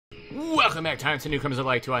Welcome back, time to Newcomers of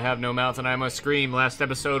Light 2. I have no mouth and I must scream. Last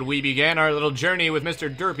episode, we began our little journey with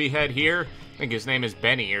Mr. Derpy Head here. I think his name is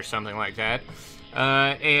Benny or something like that.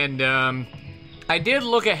 I did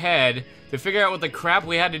look ahead to figure out what the crap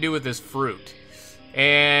we had to do with this fruit.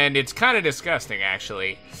 And it's kind of disgusting,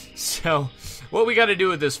 actually. So, what we got to do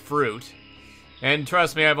with this fruit... And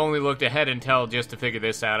trust me, I've only looked ahead until just to figure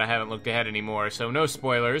this out. I haven't looked ahead anymore, so no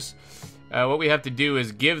spoilers. What we have to do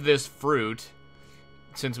is give this fruit,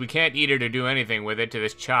 since we can't eat it or do anything with it, to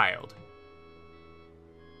this child.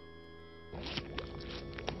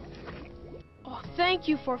 Oh, thank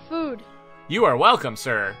you for food. You are welcome,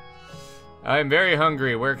 sir. I'm very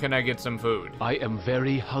hungry. Where can I get some food? I am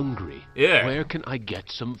very hungry. Yeah. Where can I get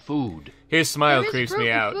some food? His smile There is creeps fruit me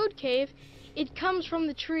in the out. food cave. It comes from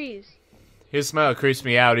the trees. His smile creeps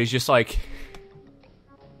me out. He's just like...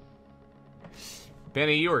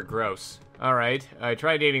 Benny, you are gross. Alright, I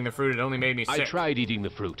tried eating the fruit. It only made me sick. I tried eating the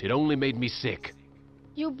fruit. It only made me sick.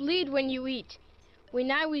 You bleed when you eat.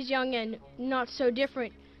 When I was young and not so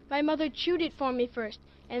different, my mother chewed it for me first,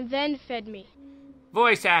 and then fed me.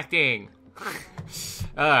 Voice acting!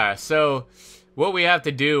 So... What we have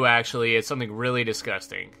to do, actually, is something really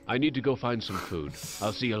disgusting. I need to go find some food.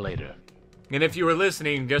 I'll see you later. And if you were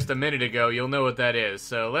listening just a minute ago, you'll know what that is.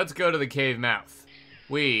 So let's go to the cave mouth.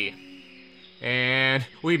 We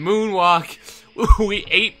moonwalk. we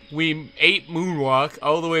ate moonwalk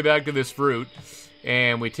all the way back to this fruit.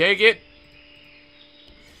 And we take it.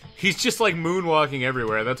 He's just like moonwalking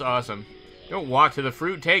everywhere. That's awesome. Don't walk to the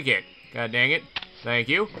fruit, take it. God dang it. Thank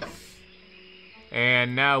you.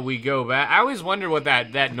 And now we go back. I always wonder what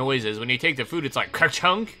that noise is. When you take the food, it's like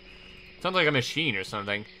ka-chunk. Sounds like a machine or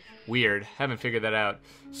something. Weird. Haven't figured that out.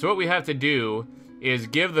 So what we have to do is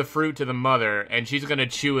give the fruit to the mother, and she's gonna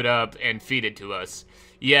chew it up and feed it to us.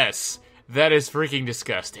 Yes, that is freaking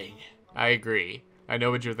disgusting. I agree. I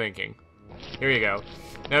know what you're thinking. Here you go.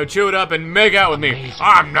 Now chew it up and make out with me.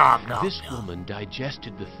 Nom, nom. This woman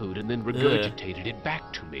digested the food and then regurgitated it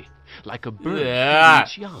back to me, like a bird Ugh. feeding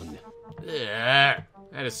its young. Ugh,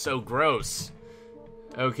 that is so gross.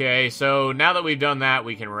 Okay, so now that we've done that,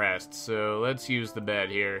 we can rest. So let's use the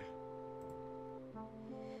bed here.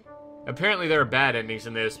 Apparently there are bad endings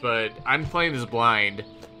in this, but I'm playing this blind,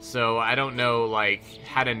 so I don't know, like,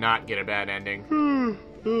 how to not get a bad ending.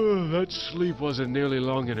 That sleep wasn't nearly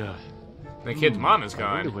long enough. The kid's mom is I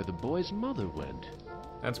wonder gone. where the boy's mother went.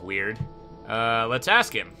 That's weird. Let's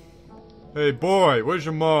ask him. Hey, boy, where's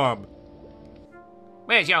your mom?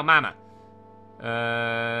 Where's your mama?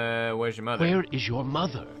 Where's your mother? Where is your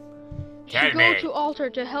mother? Tell She me. go to altar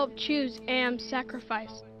to help choose Am's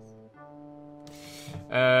sacrifice.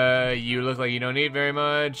 You look like you don't eat very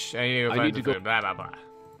much. I need to go find some food. Blah, blah, blah.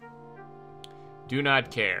 Do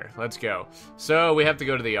not care. Let's go. So, we have to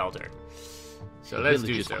go to the altar. So, The let's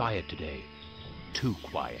village do is so. quiet today. Too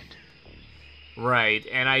quiet. Right,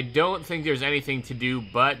 and I don't think there's anything to do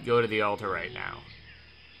but go to the altar right now.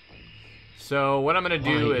 So, what I'm going to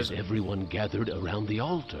do Why is... is everyone gathered around the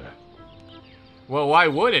altar? Well, why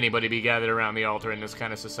would anybody be gathered around the altar in this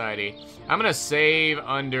kind of society? I'm going to save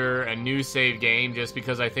under a new save game just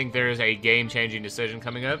because I think there's a game-changing decision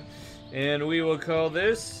coming up. And we will call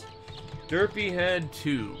this Derpy Head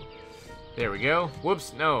 2. There we go.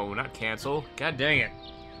 Whoops, no, not cancel. God dang it.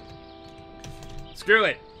 Screw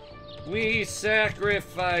it. We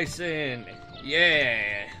sacrificing.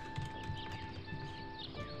 Yeah.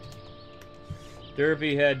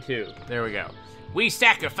 Derpy Head 2. There we go. We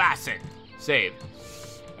sacrificing. Save.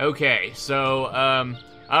 Okay, so,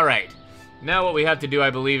 alright. Now what we have to do, I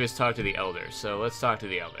believe, is talk to the elder. So let's talk to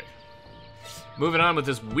the elder. Moving on with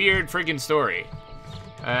this weird freaking story.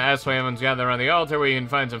 Ask why everyone's gathered around the altar where you can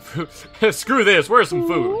find some food. Screw this, where's some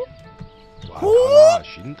food? I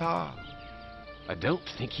don't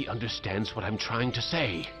think he understands what I'm trying to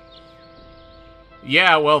say.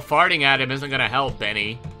 Yeah, well, farting at him isn't gonna help,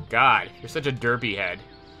 Benny. God, you're such a derpy head.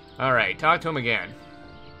 Alright, talk to him again.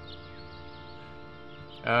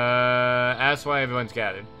 Ask why everyone's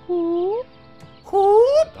gathered.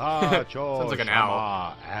 Sounds like an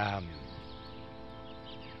owl.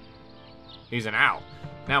 He's an owl.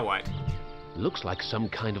 Now what? Looks like some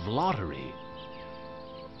kind of lottery.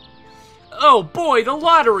 Oh boy, the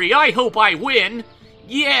lottery! I hope I win!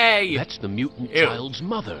 Yay! That's the mutant Ew. child's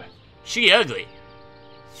mother. She ugly.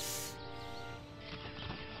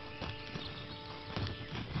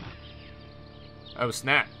 Oh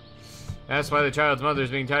snap. That's why the child's mother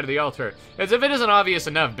is being tied to the altar. As if it isn't obvious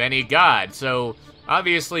enough, Benny. God, so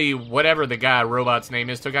obviously whatever the guy robot's name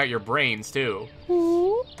is took out your brains too.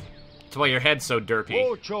 That's why your head's so derpy.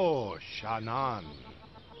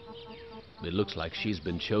 It looks like she's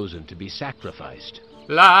been chosen to be sacrificed.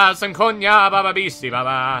 La Sankonya Baba Beastie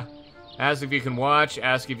Baba. Ask if you can watch,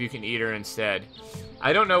 ask if you can eat her instead.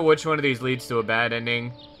 I don't know which one of these leads to a bad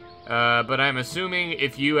ending, but I'm assuming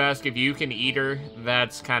if you ask if you can eat her,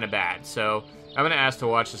 that's kind of bad. So I'm going to ask to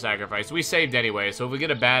watch the sacrifice. We saved anyway, so if we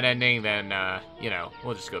get a bad ending, then, you know,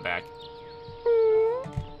 we'll just go back.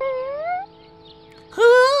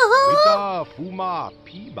 Rita Fuma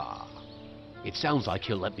Piba. It sounds like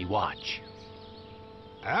he'll let me watch.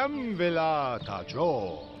 Amvila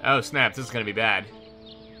Tajo. Oh, snap, this is going to be bad.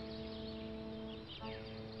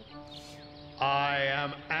 I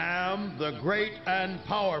am the great and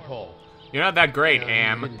powerful. You're not that great, You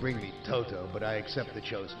Am. didn't bring me Toto, but I accept the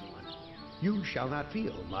chosen one. You shall not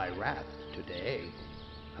feel my wrath today.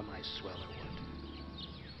 Am I swell or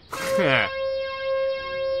what?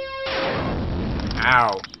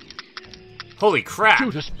 Ow. Holy crap.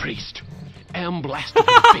 Judas Priest. Am blasted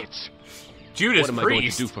to bits. Judas What am I going to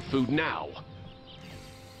Priest. do for food now?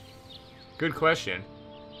 Good question.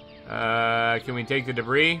 Can we take the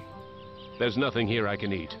debris? There's nothing here I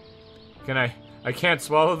can eat. Can I can't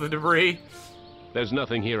swallow the debris. There's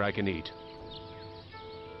nothing here I can eat.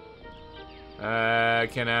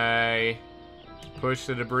 Can I push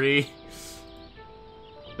the debris?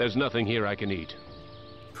 There's nothing here I can eat.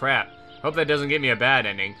 Crap. Hope that doesn't give me a bad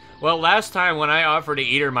ending. Well, last time when I offered to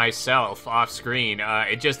eat her myself off screen,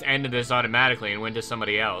 it just ended this automatically and went to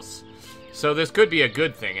somebody else. So this could be a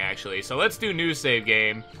good thing, actually. So let's do new save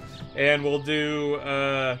game. And we'll do,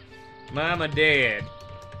 Mama Dead.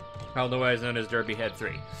 Otherwise known as Derpy Head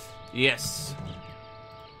 3. Yes.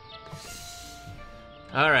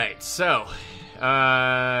 Alright, so,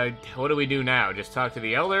 what do we do now? Just talk to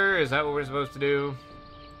the Elder? Is that what we're supposed to do?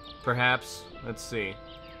 Perhaps. Let's see.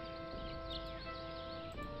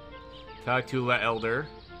 Talk to the Elder.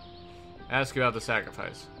 Ask about the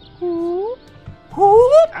sacrifice. Am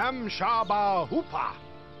Shaba Hoopa.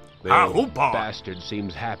 The old bastard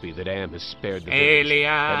seems happy that Am has spared the village,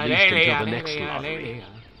 at least until the next lottery.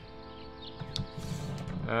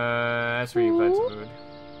 That's where you find some food.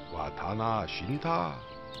 Watana Shinta.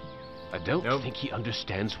 I don't think he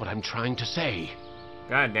understands what I'm trying to say.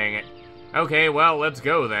 God dang it. Okay, well, let's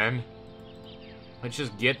go then. Let's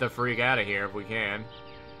just get the freak out of here if we can.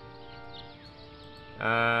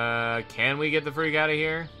 Can we get the freak out of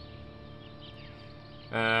here?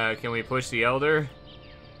 Can we push the Elder?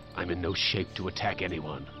 I'm in no shape to attack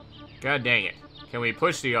anyone. God dang it. Can we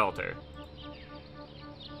push the altar?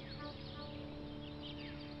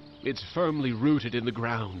 It's firmly rooted in the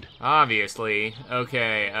ground. Obviously.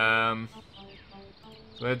 Okay, can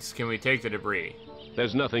we take the debris?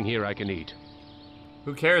 There's nothing here I can eat.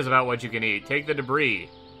 Who cares about what you can eat? Take the debris.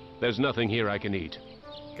 There's nothing here I can eat.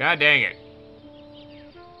 God dang it.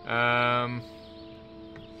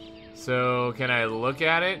 So can I look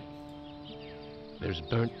at it? There's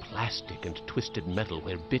burnt plastic and twisted metal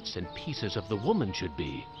where bits and pieces of the woman should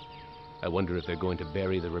be. I wonder if they're going to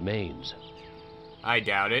bury the remains. I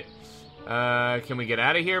doubt it. Can we get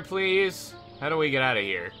out of here, please? How do we get out of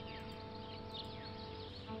here?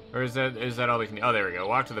 Or is that all we can do? Oh, there we go.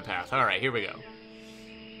 Walk to the path. Alright, here we go.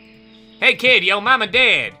 Hey, kid, yo mama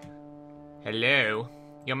dead. Hello.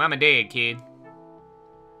 Yo mama dead, kid.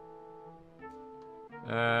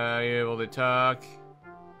 You able to talk?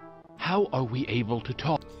 How are we able to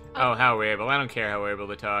talk? Oh, how we're able. I don't care how we're able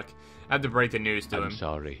to talk. I have to break the news to him. I'm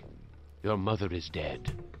sorry. Your mother is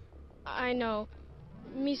dead. I know.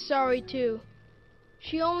 Me sorry too.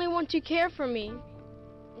 She only want to care for me.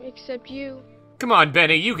 Except you. Come on,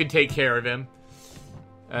 Benny, you can take care of him.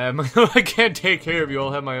 I can't take care of you.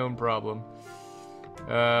 I'll have my own problem.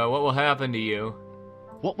 What will happen to you?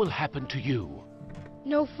 What will happen to you?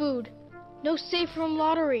 No food. No safe room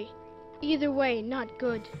lottery. Either way, not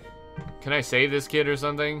good. Can I save this kid or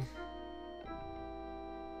something?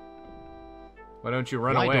 Why don't you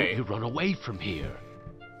run away? Why don't you run away from here?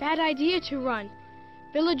 Bad idea to run.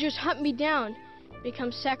 Villagers hunt me down.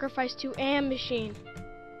 Become sacrificed to Am machine.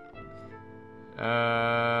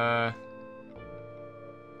 And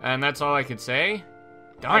that's all I can say?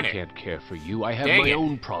 Darn it. I can't care for you. I have Dang my it.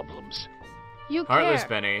 own problems. You Heartless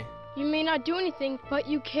care. Benny. You may not do anything, but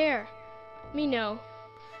you care. Me know.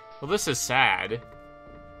 Well, this is sad.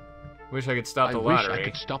 Wish I could stop the I wish lottery. I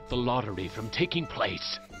could stop the lottery from taking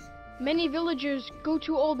place. Many villagers go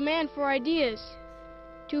to old man for ideas.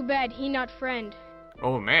 Too bad he not friend.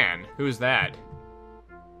 Oh man, who's that?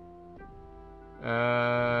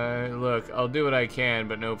 Look, I'll do what I can,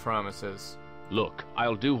 but no promises. Look,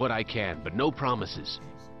 I'll do what I can, but no promises.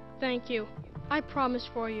 Thank you. I promise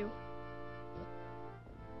for you.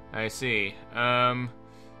 I see.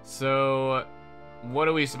 So, what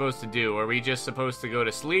are we supposed to do? Are we just supposed to go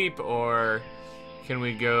to sleep, or Can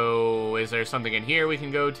we go... Is there something in here we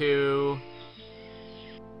can go to?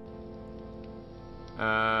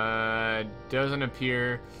 Doesn't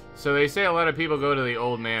appear... So they say a lot of people go to the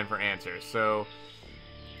old man for answers, so...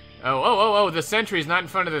 Oh, the sentry's not in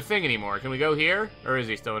front of the thing anymore. Can we go here? Or is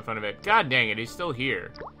he still in front of it? God dang it, he's still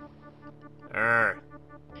here.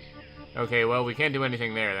 Okay, well, we can't do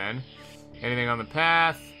anything there, then. Anything on the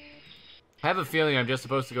path? I have a feeling I'm just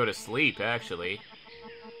supposed to go to sleep, actually.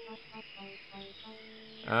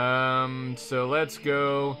 So let's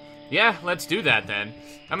go... Yeah, let's do that, then.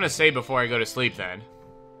 I'm gonna save before I go to sleep, then.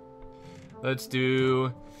 Let's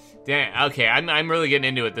do... Damn, okay, I'm really getting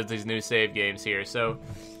into it with these new save games here, so...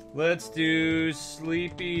 Let's do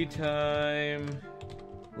sleepy time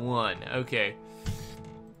 1. Okay.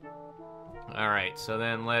 Alright, so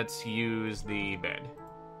then let's use the bed.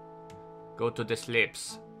 Go to the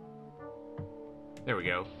sleeps. There we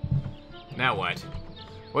go. Now what?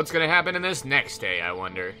 What's gonna happen in this next day, I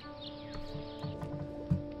wonder?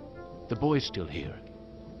 The boy's still here.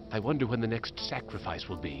 I wonder when the next sacrifice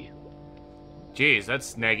will be. Jeez,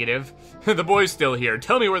 that's negative. The boy's still here.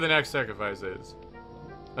 Tell me where the next sacrifice is.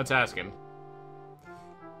 Let's ask him.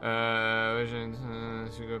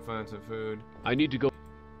 Should go find some food. I need to go.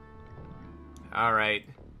 Alright.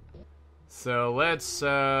 So let's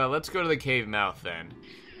go to the cave mouth then.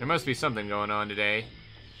 There must be something going on today.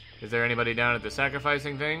 Is there anybody down at the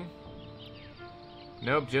sacrificing thing?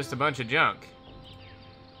 Nope, just a bunch of junk.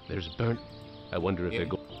 There's burnt. I wonder if they're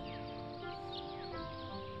going.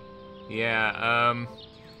 Yeah,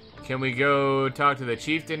 can we go talk to the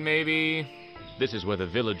chieftain maybe? This is where the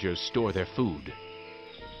villagers store their food.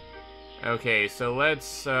 Okay, so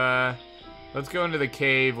let's go into the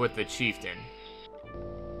cave with the chieftain.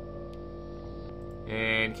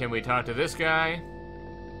 And can we talk to this guy?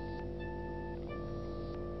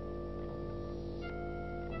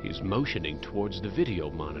 He's motioning towards the video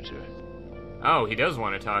monitor. Oh, he does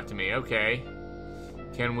want to talk to me, okay.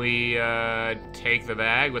 Can we, take the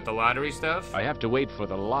bag with the lottery stuff? I have to wait for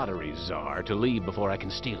the lottery czar to leave before I can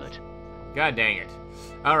steal it. God dang it.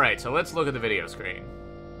 Alright, so let's look at the video screen.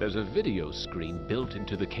 There's a video screen built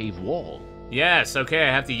into the cave wall. Yes, okay,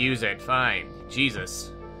 I have to use it. Fine.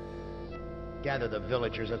 Jesus. Gather the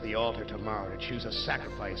villagers at the altar tomorrow to choose a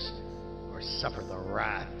sacrifice or suffer the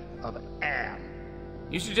wrath of Am.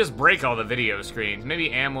 You should just break all the video screens.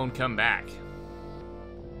 Maybe Am won't come back.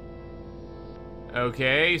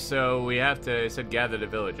 Okay, so we have to... It said gather the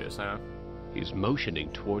villagers, huh? He's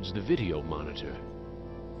motioning towards the video monitor.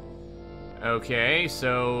 Okay,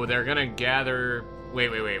 so they're gonna gather...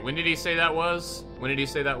 Wait. When did he say that was?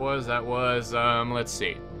 That was, let's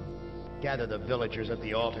see. Gather the villagers at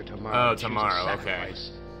the altar tomorrow. Oh, tomorrow, okay.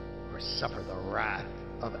 Or suffer the wrath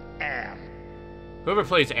of Am. Whoever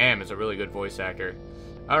plays Am is a really good voice actor.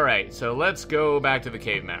 Alright, so let's go back to the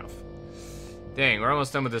cave mouth. Dang, we're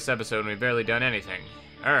almost done with this episode and we've barely done anything.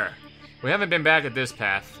 We haven't been back at this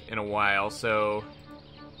path in a while, so...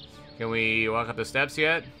 Can we walk up the steps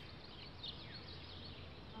yet?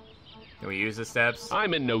 Can we use the steps?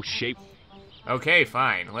 I'm in no shape. Okay,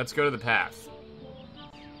 fine. Let's go to the path.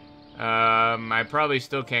 I probably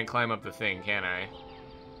still can't climb up the thing, can I?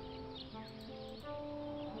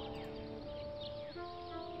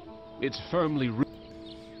 It's firmly rooted.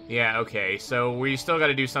 Yeah, okay. So we still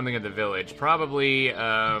gotta do something at the village. Probably,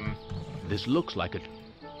 This looks like a...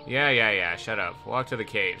 Yeah. Shut up. Walk to the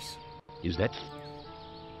caves. Is that...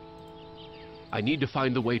 I need to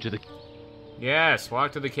find the way to the... Yes,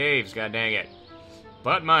 walk to the caves, god dang it.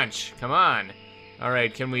 Butt munch, come on.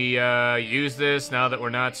 Alright, can we, use this now that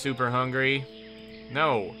we're not super hungry?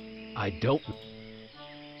 No. I don't...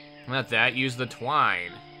 Not that, use the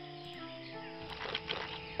twine.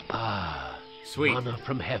 Ah. Sweet. Manna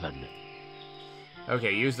from heaven.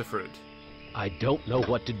 Okay, use the fruit. I don't know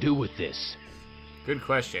what to do with this. Good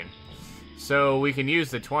question. So we can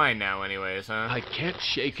use the twine now anyways, huh? I can't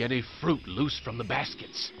shake any fruit loose from the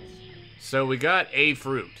baskets. So we got a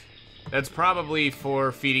fruit. That's probably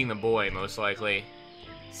for feeding the boy, most likely.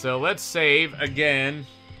 So let's save again.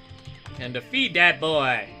 And to feed that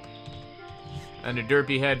boy. Under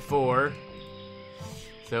Derpy Head 4.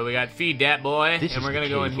 So we got feed that boy. And we're gonna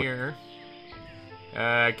go in here.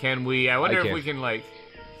 Can we... I wonder if we can, like...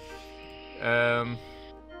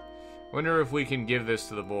 wonder if we can give this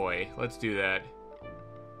to the boy. Let's do that.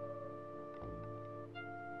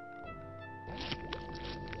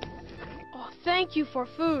 Oh, thank you for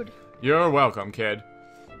food. You're welcome, kid.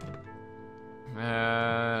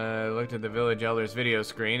 Looked at the village elder's video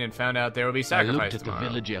screen and found out there will be sacrifice I looked at tomorrow. the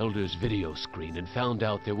village elder's video screen and found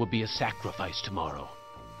out there will be a sacrifice tomorrow.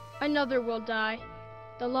 Another will die.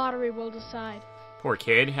 The lottery will decide. Poor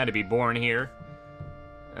kid, had to be born here.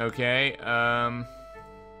 Okay, I'm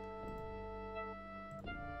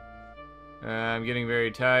getting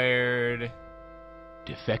very tired.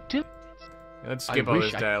 Defective? Let's skip all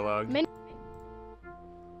this wish dialogue.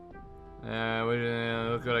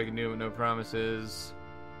 Look what I can do with no promises.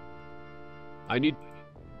 I need...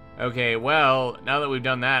 Okay, well, now that we've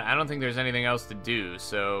done that, I don't think there's anything else to do,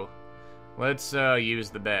 so let's use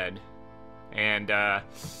the bed and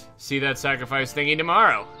see that sacrifice thingy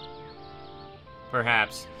tomorrow.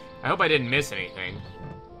 Perhaps. I hope I didn't miss anything.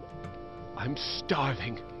 I'm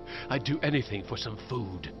starving. I'd do anything for some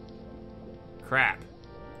food. Crap.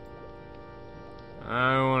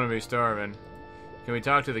 I don't want to be starving. Can we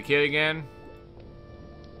talk to the kid again?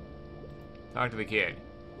 Talk to the kid.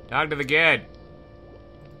 Talk to the kid!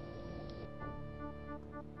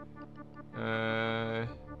 I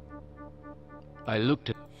looked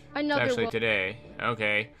at... It's actually today.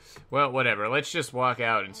 Okay. Well, whatever. Let's just walk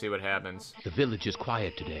out and see what happens. The village is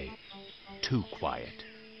quiet today. Too quiet.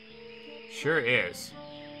 Sure is.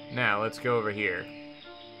 Now, let's go over here.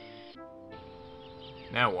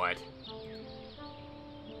 Now what?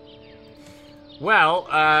 Well,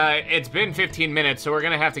 it's been 15 minutes, so we're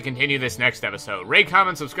gonna have to continue this next episode. Rate,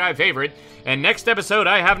 comment, subscribe, favorite, and next episode,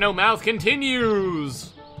 I Have No Mouth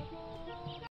continues!